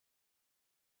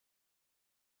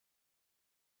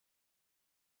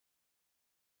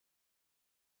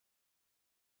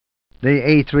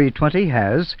The A320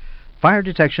 has fire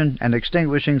detection and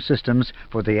extinguishing systems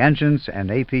for the engines and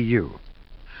APU,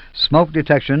 smoke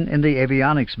detection in the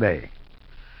avionics bay,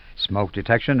 smoke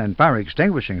detection and fire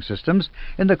extinguishing systems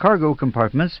in the cargo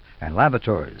compartments and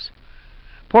lavatories,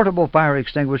 portable fire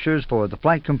extinguishers for the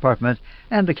flight compartment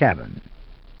and the cabin.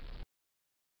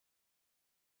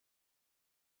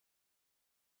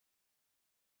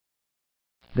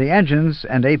 The engines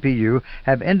and APU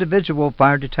have individual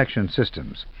fire detection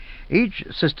systems. Each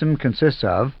system consists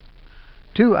of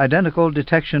two identical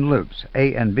detection loops,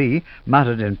 A and B,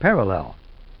 mounted in parallel,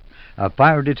 a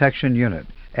fire detection unit,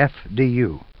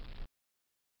 FDU.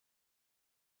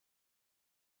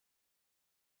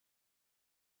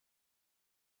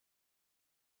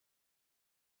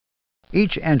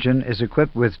 Each engine is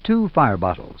equipped with two fire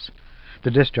bottles.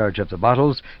 The discharge of the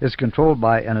bottles is controlled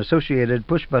by an associated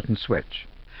push-button switch.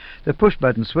 The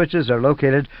push-button switches are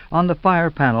located on the fire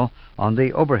panel on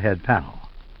the overhead panel.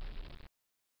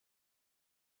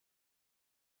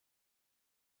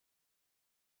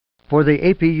 For the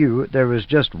APU, there is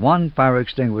just one fire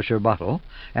extinguisher bottle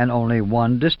and only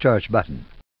one discharge button.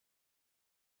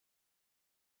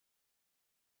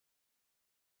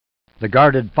 The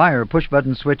guarded fire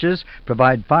push-button switches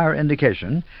provide fire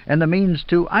indication and the means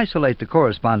to isolate the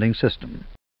corresponding system.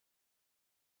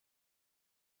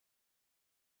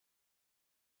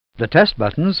 The test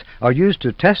buttons are used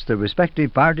to test the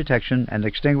respective fire detection and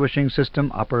extinguishing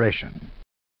system operation.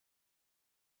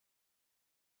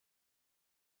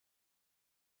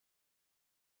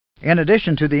 In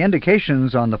addition to the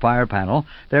indications on the fire panel,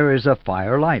 there is a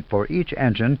fire light for each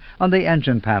engine on the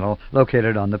engine panel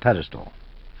located on the pedestal.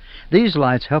 These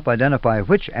lights help identify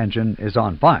which engine is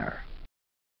on fire.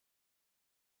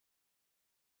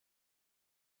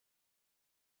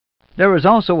 There is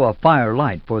also a fire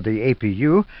light for the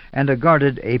APU and a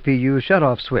guarded APU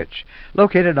shutoff switch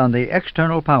located on the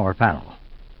external power panel.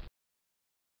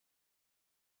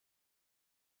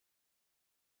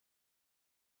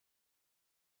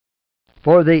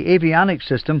 For the avionics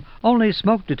system, only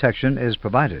smoke detection is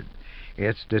provided.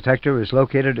 Its detector is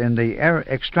located in the air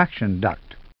extraction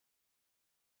duct.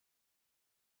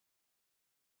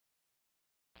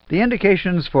 The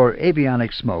indications for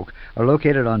avionics smoke are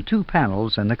located on two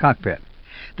panels in the cockpit: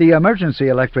 the emergency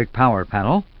electric power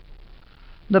panel,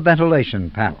 the ventilation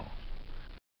panel.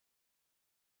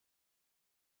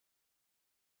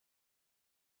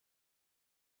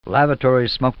 Lavatory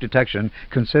smoke detection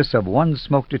consists of one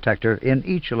smoke detector in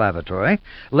each lavatory,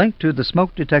 linked to the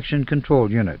Smoke Detection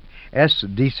Control Unit,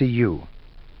 SDCU.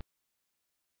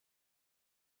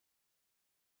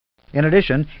 In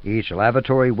addition, each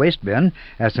lavatory waste bin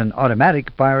has an automatic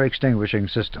fire extinguishing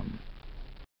system.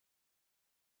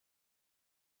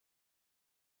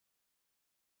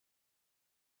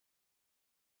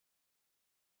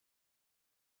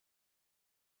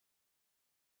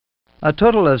 A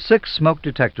total of 6 smoke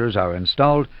detectors are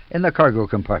installed in the cargo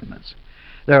compartments.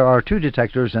 There are 2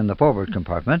 detectors in the forward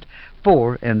compartment,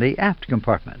 4 in the aft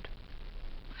compartment.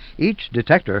 Each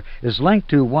detector is linked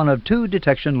to one of 2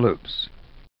 detection loops.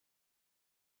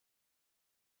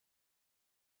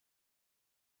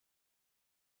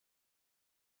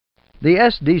 The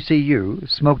SDCU,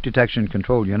 Smoke Detection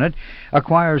Control Unit,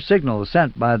 acquires signals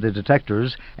sent by the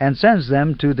detectors and sends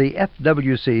them to the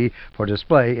FWC for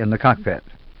display in the cockpit.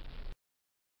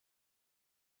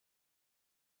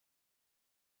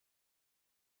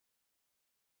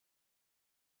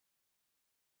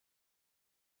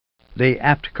 The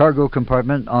aft cargo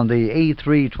compartment on the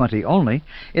A320 only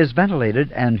is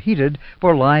ventilated and heated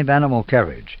for live animal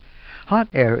carriage. Hot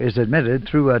air is admitted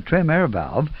through a trim air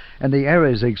valve, and the air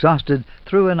is exhausted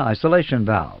through an isolation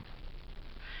valve.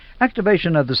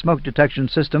 Activation of the smoke detection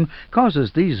system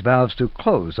causes these valves to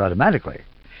close automatically.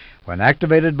 When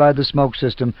activated by the smoke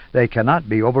system, they cannot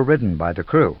be overridden by the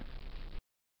crew.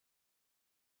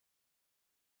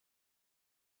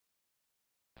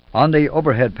 On the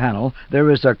overhead panel, there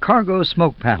is a cargo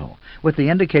smoke panel with the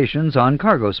indications on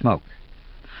cargo smoke.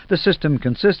 The system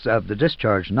consists of the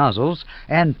discharge nozzles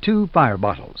and 2 fire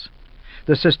bottles.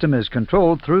 The system is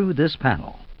controlled through this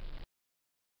panel.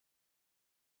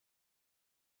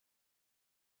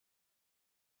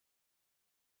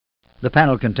 The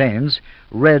panel contains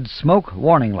red smoke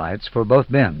warning lights for both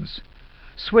bins,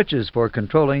 switches for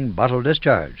controlling bottle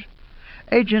discharge,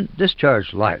 agent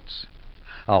discharge lights,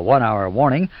 a 1-hour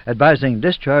warning advising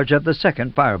discharge of the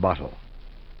second fire bottle.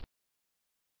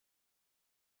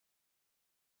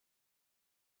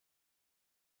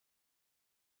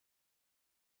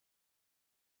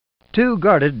 Two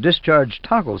guarded discharge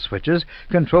toggle switches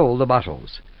control the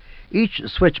bottles. Each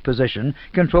switch position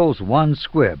controls one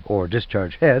squib, or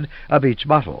discharge head, of each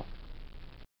bottle.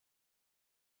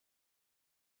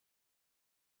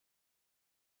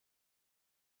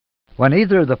 When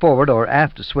either the forward or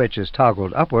aft switch is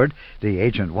toggled upward, the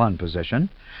Agent 1 position,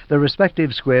 the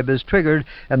respective squib is triggered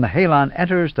and the halon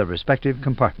enters the respective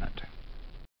compartment.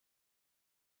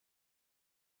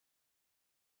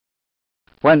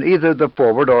 When either the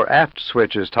forward or aft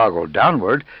switch is toggled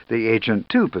downward, the Agent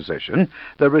 2 position,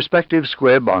 the respective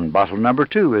squib on bottle number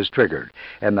 2 is triggered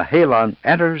and the halon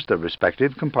enters the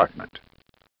respective compartment.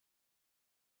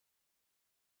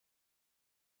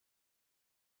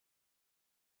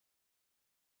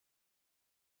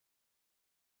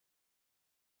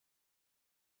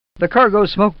 The cargo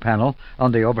smoke panel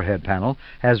on the overhead panel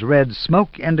has red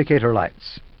smoke indicator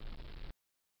lights.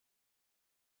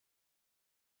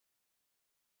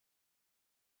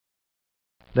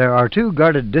 There are 2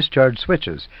 guarded discharge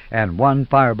switches and 1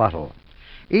 fire bottle.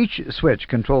 Each switch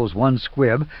controls 1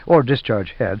 squib or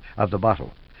discharge head of the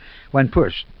bottle. When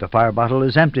pushed, the fire bottle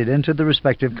is emptied into the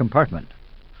respective compartment.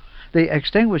 The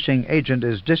extinguishing agent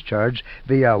is discharged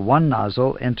via 1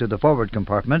 nozzle into the forward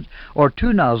compartment or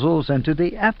 2 nozzles into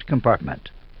the aft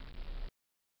compartment.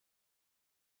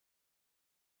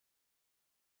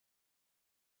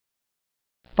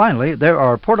 Finally, there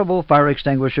are portable fire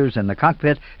extinguishers in the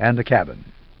cockpit and the cabin.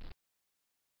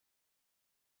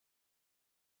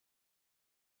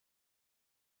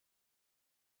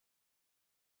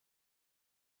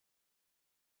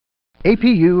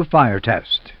 APU fire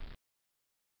test.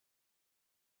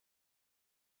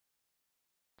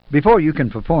 Before you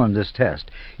can perform this test,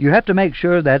 you have to make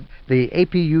sure that the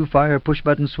APU fire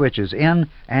push-button switch is in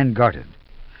and guarded.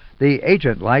 The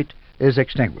agent light is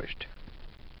extinguished.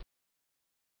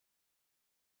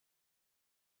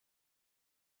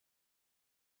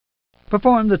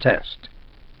 Perform the test.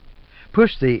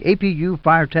 Push the APU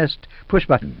fire test push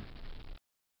button.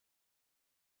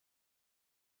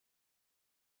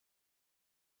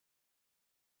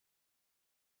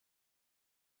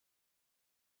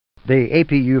 The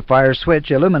APU fire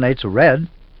switch illuminates red,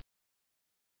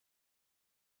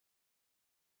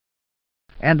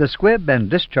 and the squib and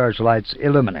discharge lights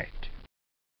illuminate.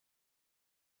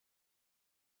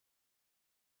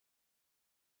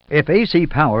 If AC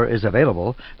power is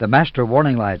available, the master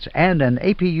warning lights and an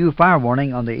APU fire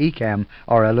warning on the ECAM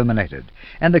are illuminated,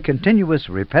 and the continuous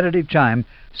repetitive chime,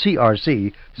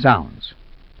 CRC, sounds.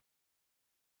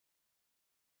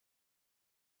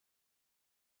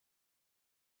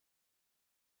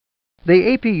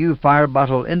 The APU fire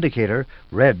bottle indicator,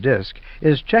 red disc,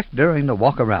 is checked during the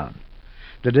walk-around.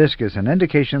 The disc is an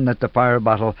indication that the fire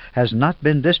bottle has not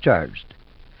been discharged.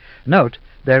 Note,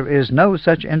 there is no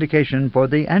such indication for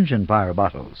the engine fire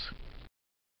bottles.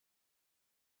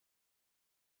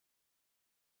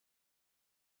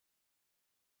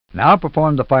 Now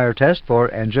perform the fire test for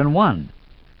Engine 1.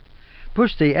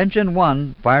 Push the Engine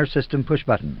 1 fire system push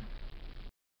button.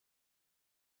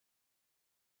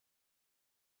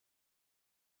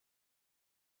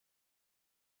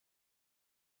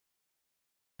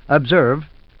 Observe,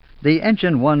 the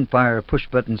Engine 1 fire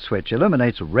push-button switch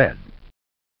illuminates red.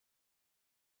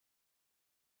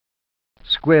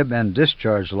 Squib and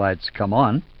discharge lights come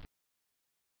on.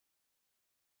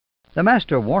 The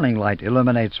master warning light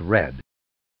illuminates red.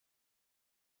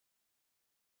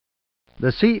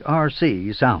 The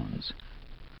CRC sounds.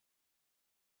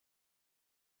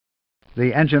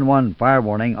 The Engine 1 fire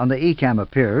warning on the ECAM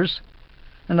appears,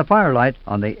 and the fire light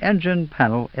on the engine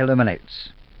panel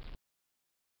illuminates.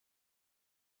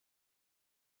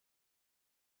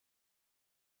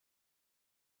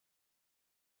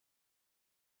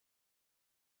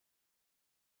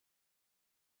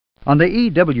 On the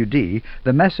EWD,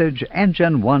 the message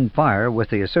Engine 1 Fire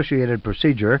with the associated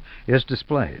procedure is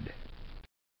displayed.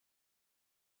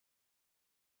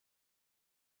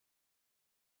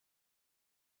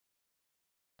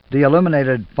 The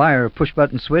illuminated fire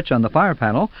push-button switch on the fire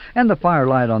panel and the fire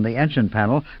light on the engine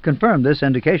panel confirm this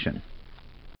indication.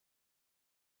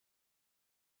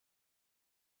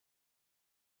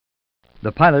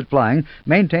 The pilot flying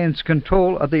maintains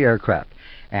control of the aircraft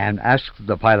and asks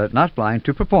the pilot not flying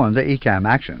to perform the ECAM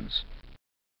actions.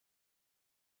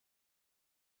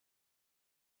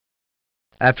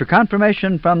 After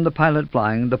confirmation from the pilot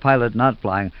flying, the pilot not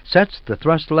flying sets the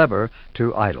thrust lever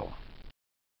to idle.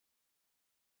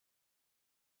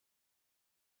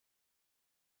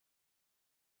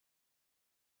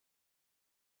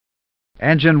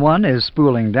 Engine 1 is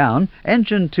spooling down,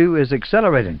 Engine 2 is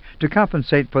accelerating to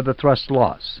compensate for the thrust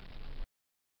loss.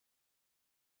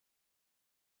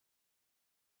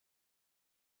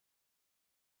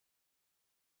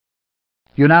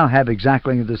 You now have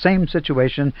exactly the same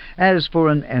situation as for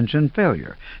an engine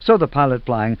failure, so the pilot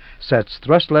flying sets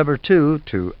thrust lever 2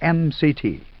 to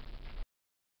MCT.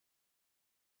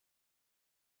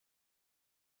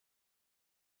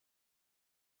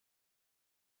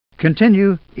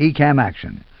 Continue ECAM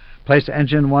action. Place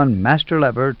engine 1 master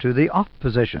lever to the off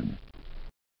position.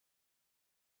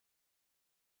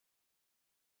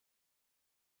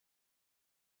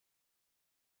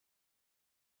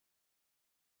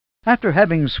 After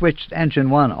having switched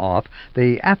engine 1 off,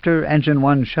 the after engine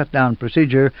 1 shutdown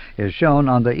procedure is shown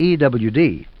on the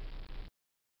EWD.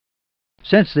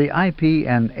 Since the IP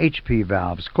and HP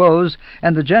valves close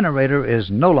and the generator is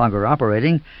no longer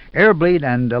operating, air bleed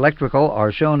and electrical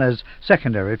are shown as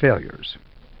secondary failures.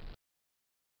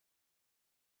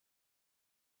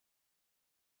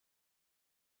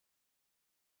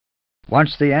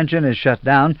 Once the engine is shut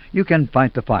down, you can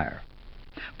fight the fire.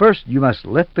 First, you must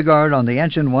lift the guard on the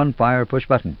engine 1 fire push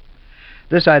button.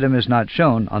 This item is not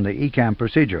shown on the ECAM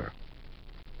procedure.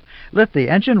 Lift the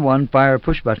engine 1 fire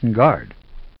push button guard.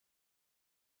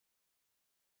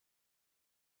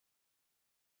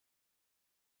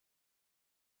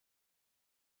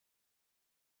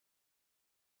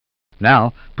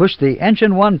 Now, push the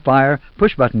engine 1 fire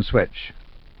push button switch.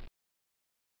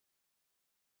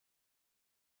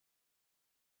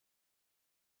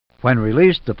 When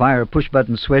released, the fire push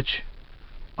button switch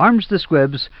arms the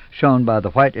squibs shown by the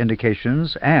white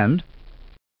indications and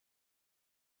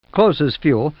closes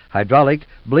fuel, hydraulic,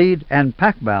 bleed, and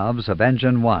pack valves of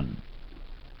engine 1.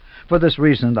 For this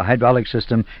reason, the hydraulic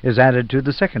system is added to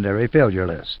the secondary failure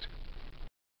list.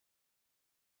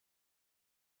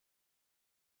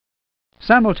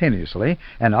 Simultaneously,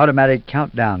 an automatic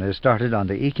countdown is started on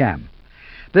the ECAM.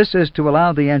 This is to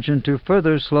allow the engine to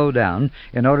further slow down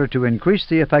in order to increase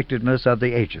the effectiveness of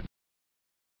the agent.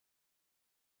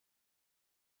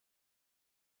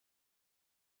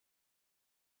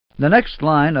 The next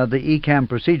line of the ECAM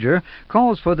procedure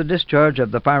calls for the discharge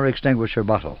of the fire extinguisher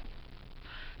bottle.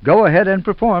 Go ahead and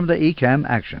perform the ECAM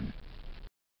action.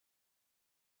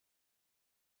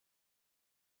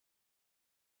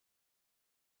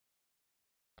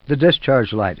 The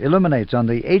discharge light illuminates on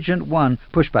the Agent 1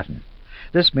 push button.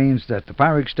 This means that the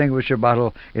fire extinguisher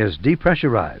bottle is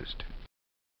depressurized.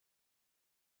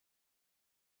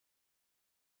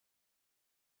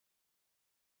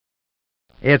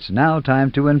 It's now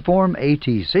time to inform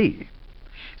ATC.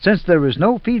 Since there is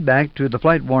no feedback to the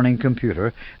flight warning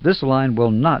computer, this line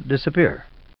will not disappear.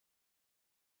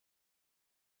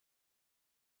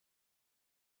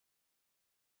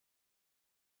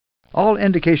 All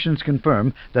indications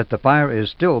confirm that the fire is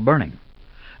still burning.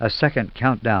 A second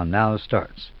countdown now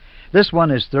starts. This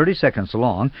one is 30 seconds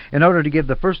long in order to give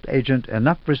the first agent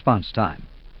enough response time.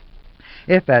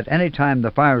 If at any time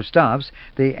the fire stops,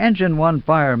 the engine 1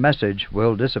 fire message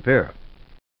will disappear.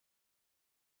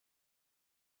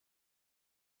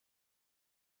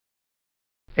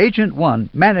 Agent 1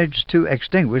 managed to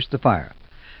extinguish the fire.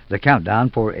 The countdown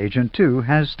for Agent 2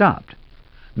 has stopped.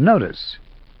 Notice,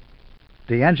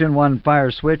 the engine 1 fire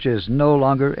switch is no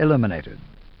longer illuminated.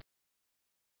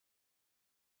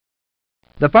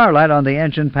 The fire light on the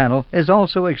engine panel is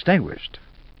also extinguished.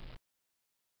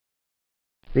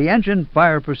 The engine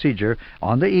fire procedure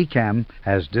on the ECAM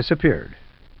has disappeared.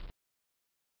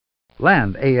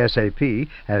 Land ASAP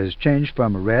has changed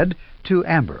from red to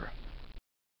amber.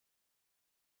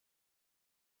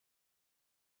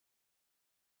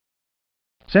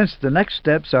 Since the next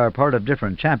steps are part of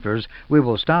different chapters, we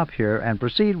will stop here and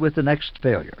proceed with the next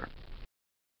failure.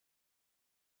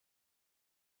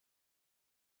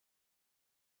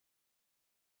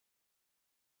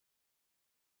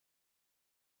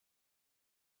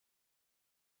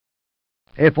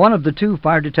 If one of the two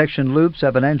fire detection loops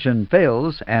of an engine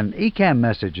fails, an ECAM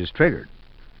message is triggered.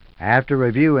 After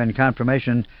review and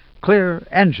confirmation, clear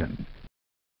engine.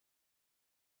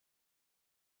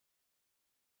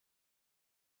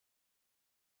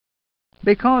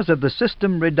 Because of the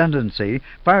system redundancy,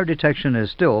 fire detection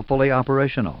is still fully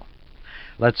operational.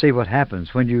 Let's see what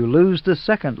happens when you lose the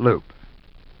second loop.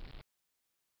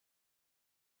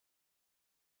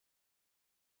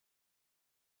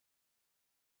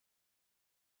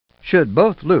 Should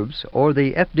both loops or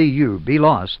the FDU be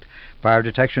lost, fire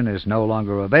detection is no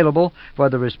longer available for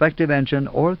the respective engine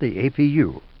or the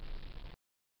APU.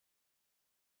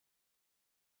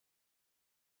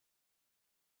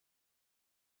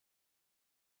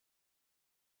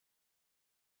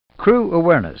 Crew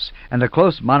awareness and a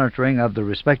close monitoring of the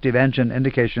respective engine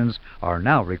indications are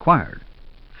now required.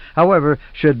 However,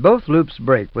 should both loops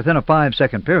break within a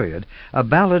 5-second period, a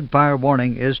valid fire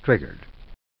warning is triggered.